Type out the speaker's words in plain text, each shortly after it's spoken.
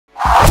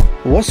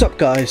What's up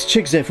guys,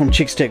 Chicks here from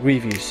Chicks Tech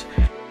Reviews.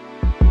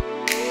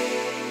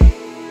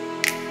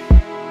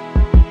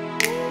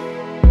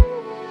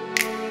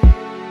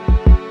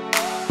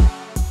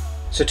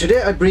 So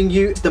today I bring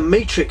you the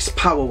Matrix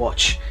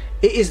POWERWATch.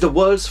 It is the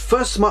world's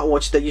first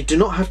smartwatch that you do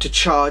not have to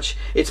charge.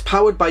 It's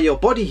powered by your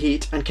body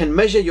heat and can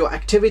measure your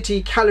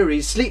activity,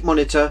 calories, sleep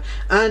monitor,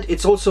 and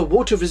it's also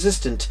water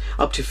resistant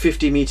up to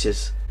 50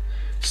 meters.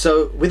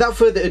 So without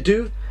further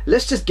ado,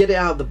 let's just get it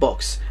out of the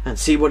box and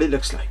see what it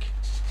looks like.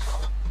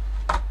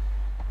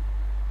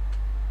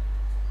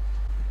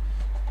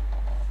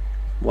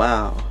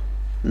 Wow,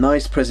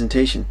 nice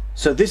presentation.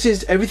 So this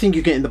is everything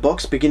you get in the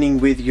box,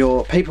 beginning with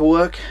your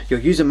paperwork, your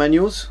user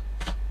manuals.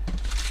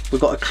 We've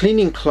got a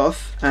cleaning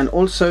cloth and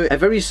also a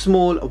very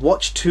small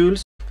watch tool,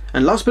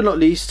 and last but not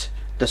least,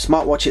 the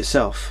smartwatch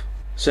itself.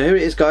 So here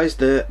it is guys,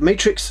 the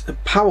Matrix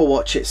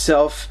POWERWATch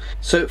itself.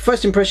 So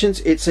first impressions,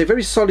 it's a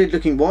very solid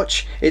looking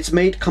watch. It's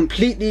made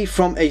completely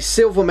from a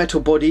silver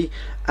metal body,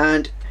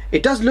 and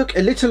it does look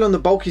a little on the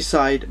bulky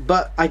side,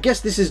 but I guess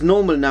this is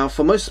normal now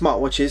for most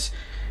smartwatches.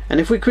 And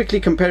if we quickly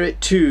compare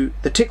it to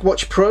the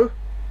TicWatch Pro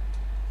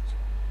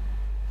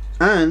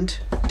and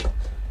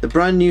the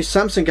brand new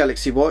Samsung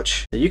Galaxy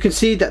Watch, you can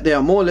see that they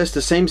are more or less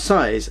the same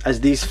size as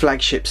these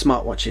flagship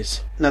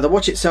smartwatches. Now the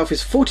watch itself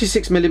is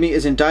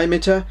 46mm in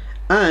diameter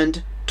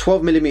and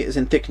 12mm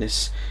in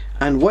thickness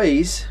and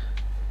weighs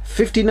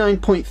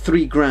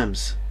 59.3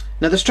 grams.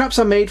 Now the straps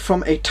are made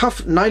from a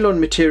tough nylon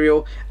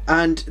material,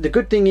 and the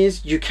good thing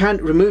is you can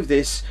remove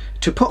this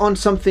to put on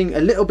something a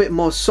little bit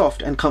more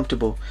soft and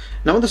comfortable.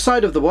 Now on the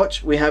side of the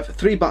watch we have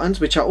 3 buttons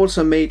which are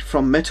also made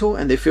from metal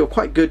and they feel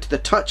quite good to the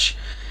touch,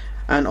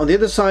 and on the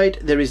other side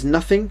there is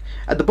nothing.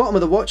 At the bottom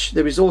of the watch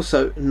there is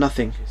also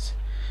nothing.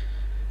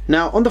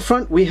 Now on the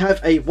front we have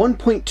a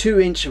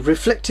 1.2 inch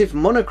reflective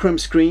monochrome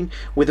screen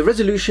with a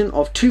resolution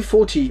of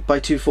 240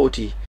 by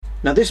 240.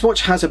 Now this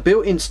watch has a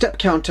built-in step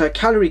counter,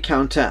 calorie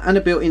counter and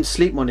a built-in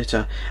sleep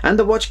monitor, and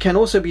the watch can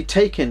also be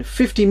taken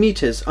 50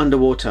 meters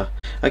underwater.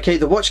 Okay,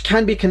 the watch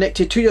can be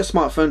connected to your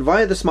smartphone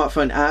via the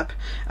smartphone app,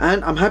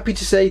 and I'm happy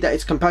to say that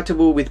it's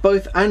compatible with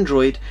both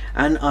Android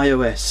and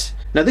iOS.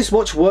 Now this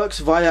watch works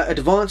via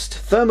advanced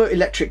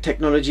thermoelectric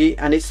technology,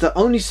 and it's the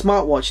only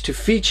smartwatch to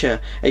feature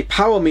a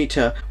power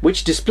meter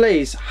which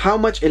displays how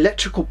much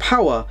electrical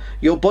power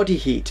your body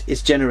heat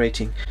is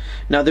generating.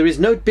 Now there is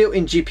no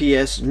built-in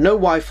GPS, no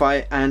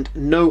Wi-Fi and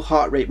no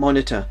heart rate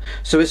monitor.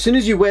 So as soon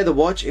as you wear the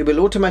watch it will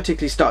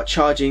automatically start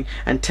charging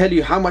and tell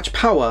you how much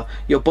power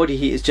your body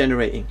heat is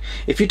generating.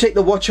 If you take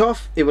the watch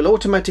off it will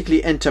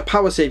automatically enter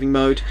power saving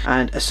mode,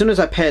 and as soon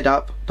as I paired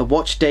up, the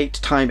watch date,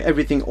 time,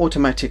 everything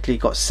automatically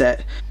got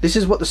set. This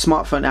is what the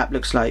smartphone app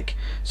looks like.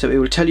 So it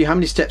will tell you how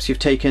many steps you've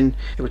taken,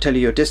 it will tell you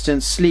your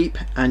distance, sleep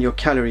and your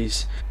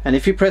calories. And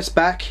if you press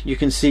back you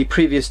can see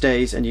previous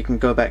days and you can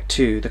go back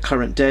to the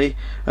current day.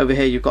 Over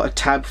here you've got a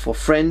tab for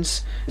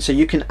friends, so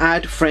you can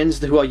add friends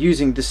who are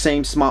using the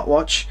same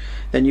smartwatch.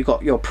 Then you've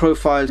got your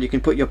profile, you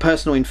can put your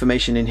personal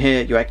information in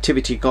here, your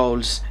activity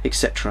goals,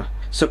 etc.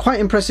 So quite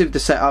impressive, the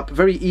setup,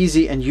 very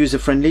easy and user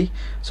friendly.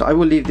 So I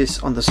will leave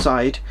this on the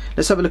side.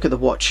 Let's have a look at the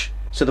watch.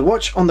 So the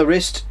watch on the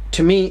wrist,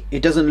 to me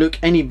it doesn't look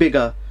any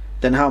bigger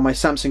than how my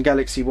Samsung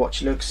Galaxy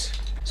Watch looks.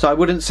 So I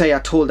wouldn't say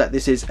at all that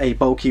this is a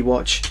bulky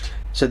watch.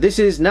 So this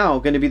is now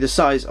going to be the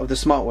size of the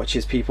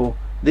smartwatches, people.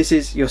 This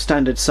is your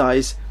standard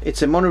size.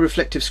 It's a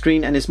mono-reflective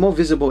screen and it's more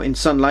visible in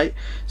sunlight.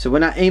 So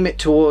when I aim it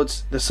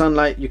towards the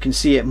sunlight you can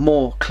see it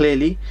more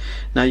clearly.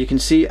 Now you can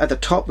see at the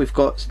top we've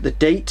got the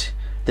date,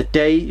 the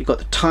day, you've got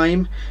the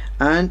time,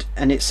 and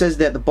it says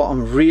there at the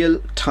bottom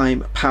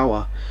real-time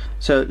power.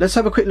 So let's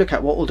have a quick look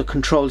at what all the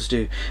controls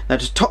do. Now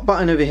the top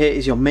button over here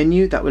is your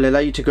menu, that will allow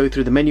you to go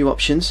through the menu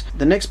options.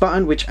 The next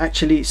button, which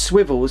actually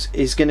swivels,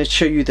 is going to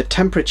show you the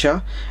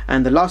temperature,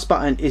 and the last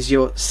button is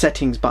your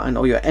settings button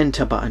or your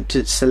enter button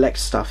to select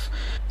stuff.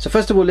 So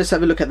first of all let's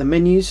have a look at the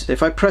menus. So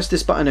if I press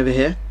this button over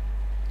here,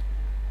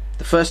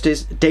 the first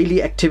is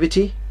daily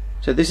activity.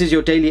 So this is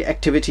your daily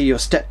activity, your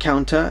step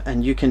counter,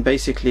 and you can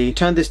basically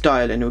turn this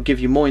dial and it will give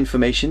you more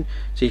information.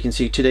 So you can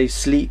see today's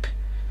sleep,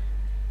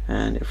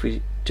 and if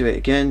we do it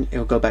again it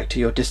will go back to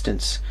your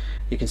distance.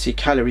 You can see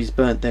calories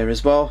burnt there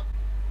as well.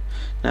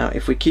 Now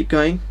if we keep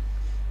going,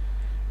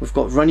 we've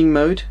got running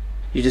mode.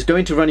 You just go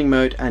into running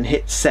mode and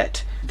hit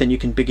set, then you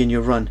can begin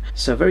your run.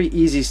 So very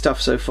easy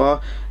stuff so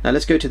far. Now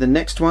let's go to the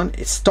next one.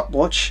 It's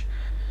stopwatch.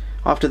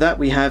 After that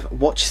we have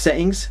watch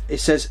settings. It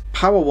says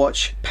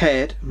POWERWATCH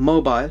paired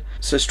mobile.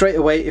 So straight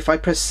away if I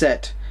press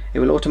set it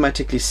will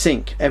automatically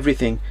sync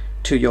everything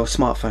to your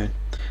smartphone.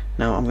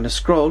 Now I'm going to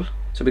scroll.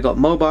 So we got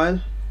mobile,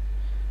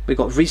 we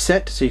got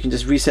reset, so you can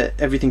just reset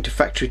everything to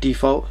factory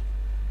default,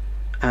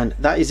 and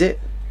that is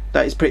it.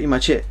 That is pretty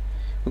much it.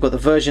 We've got the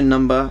version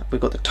number, we've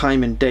got the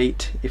time and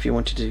date if you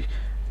wanted to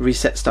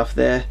reset stuff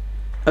there.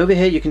 Over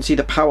here you can see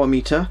the power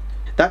meter.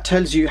 That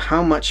tells you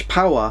how much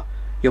power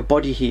your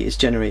body heat is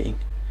generating.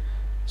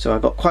 So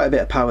I've got quite a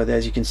bit of power there,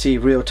 as you can see,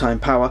 real-time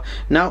power.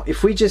 Now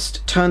if we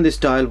just turn this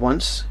dial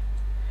once,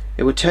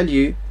 it will tell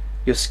you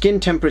your skin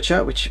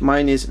temperature, which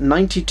mine is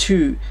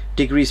 92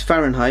 degrees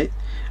Fahrenheit,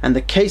 and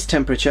the case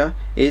temperature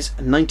is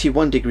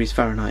 91 degrees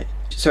Fahrenheit.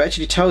 So it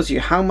actually tells you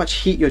how much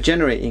heat you're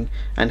generating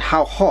and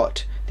how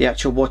hot the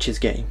actual watch is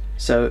getting.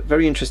 So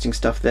very interesting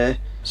stuff there.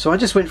 So I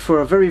just went for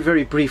a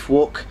very brief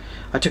walk.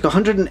 I took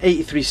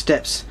 183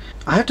 steps.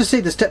 I have to say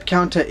the step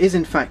counter is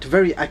in fact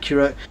very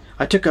accurate.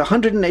 I took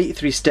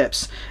 183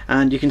 steps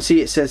and you can see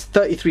it says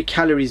 33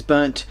 calories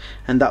burnt,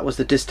 and that was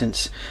the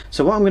distance.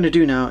 So what I'm going to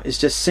do now is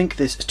just sync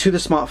this to the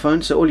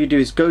smartphone. So all you do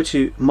is go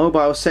to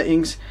mobile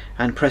settings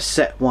and press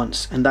set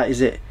once, and that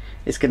is it.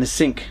 It's going to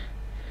sync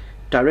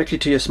directly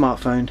to your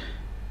smartphone,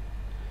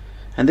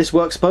 and this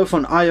works both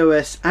on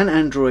iOS and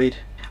Android.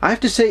 I have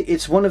to say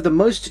it's one of the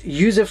most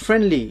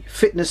user-friendly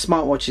fitness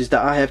smartwatches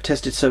that I have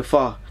tested so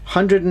far.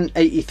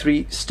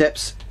 183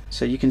 steps.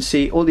 So you can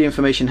see all the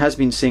information has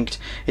been synced.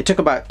 It took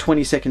about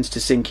 20 seconds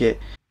to sync it.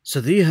 So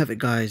there you have it,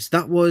 guys.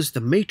 That was the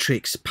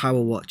Matrix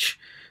POWERWATch.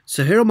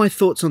 So here are my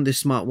thoughts on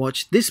this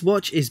smartwatch. This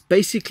watch is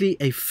basically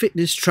a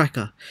fitness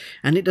tracker,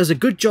 and it does a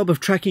good job of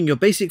tracking your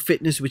basic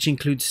fitness, which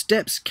includes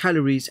steps,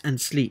 calories and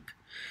sleep.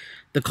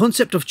 The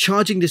concept of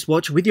charging this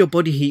watch with your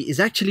body heat is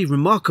actually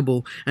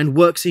remarkable and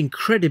works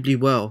incredibly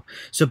well.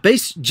 So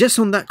based just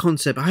on that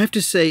concept, I have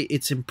to say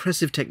it's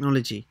impressive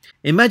technology.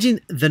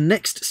 Imagine the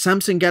next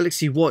Samsung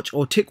Galaxy Watch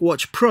or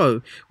TicWatch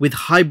Pro with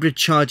hybrid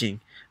charging.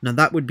 Now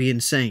that would be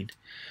insane.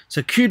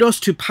 So kudos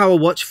to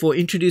POWERWATCH for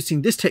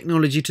introducing this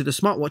technology to the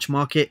smartwatch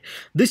market.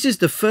 This is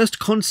the first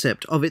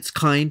concept of its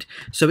kind,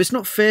 so it's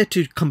not fair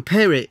to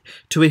compare it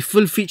to a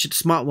full-featured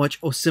smartwatch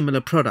or similar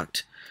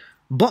product.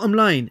 Bottom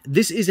line,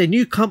 this is a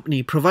new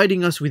company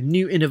providing us with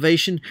new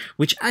innovation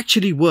which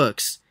actually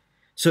works.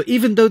 So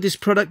even though this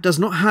product does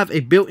not have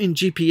a built-in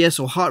GPS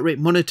or heart rate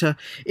monitor,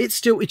 it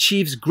still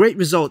achieves great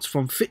results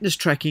from fitness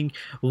tracking,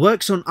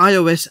 works on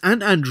iOS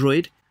and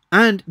Android,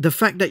 and the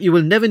fact that you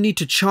will never need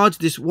to charge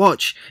this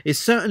watch is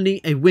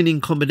certainly a winning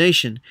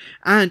combination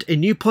and a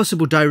new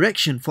possible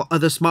direction for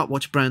other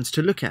smartwatch brands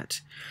to look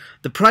at.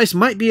 The price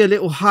might be a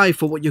little high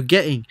for what you're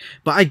getting,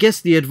 but I guess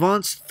the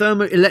advanced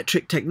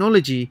thermoelectric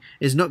technology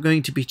is not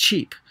going to be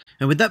cheap.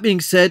 And with that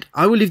being said,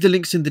 I will leave the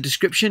links in the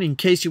description in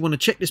case you want to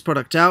check this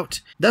product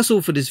out. That's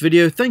all for this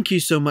video. Thank you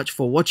so much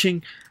for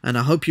watching, and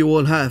I hope you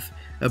all have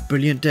a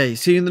brilliant day.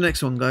 See you in the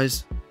next one,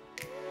 guys.